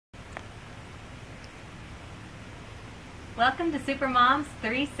Welcome to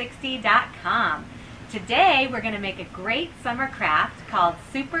SuperMoms360.com. Today we're going to make a great summer craft called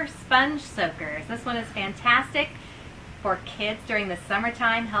Super Sponge Soakers. This one is fantastic for kids during the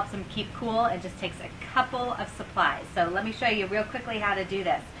summertime, helps them keep cool, and just takes a couple of supplies. So let me show you real quickly how to do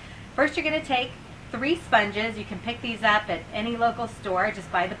this. First, you're going to take 3 sponges. You can pick these up at any local store.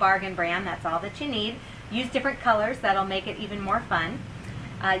 Just buy the bargain brand. That's all that you need. Use different colors. That'll make it even more fun.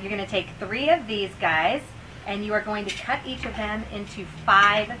 You're going to take 3 of these guys, and you are going to cut each of them into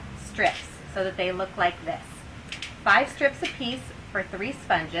 5 strips so that they look like this. 5 strips apiece for 3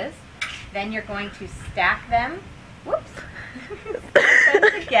 sponges. Then you're going to stack them, stack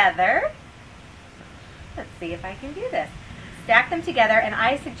them together. Let's see if I can do this. Stack them together, and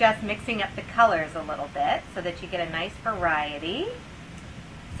I suggest mixing up the colors a little bit so that you get a nice variety.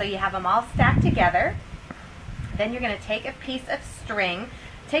 So you have them all stacked together. Then you're going to take a piece of string.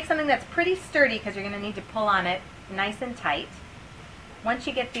 Take something that's pretty sturdy because you're going to need to pull on it nice and tight. Once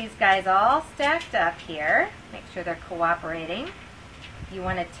you get these guys all stacked up here, make sure they're cooperating, you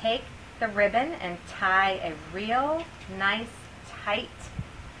want to take the ribbon and tie a real nice tight,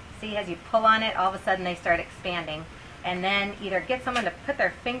 see, as you pull on it, all of a sudden they start expanding. And then either get someone to put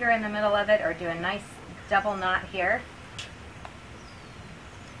their finger in the middle of it or do a nice double knot here.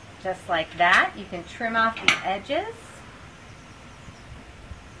 Just like that. You can trim off the edges.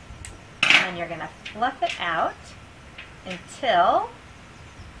 And you're going to fluff it out until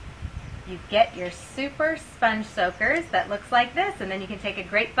you get your super sponge soakers that looks like this. And then you can take a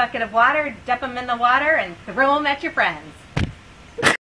great bucket of water, dump them in the water, and throw them at your friends.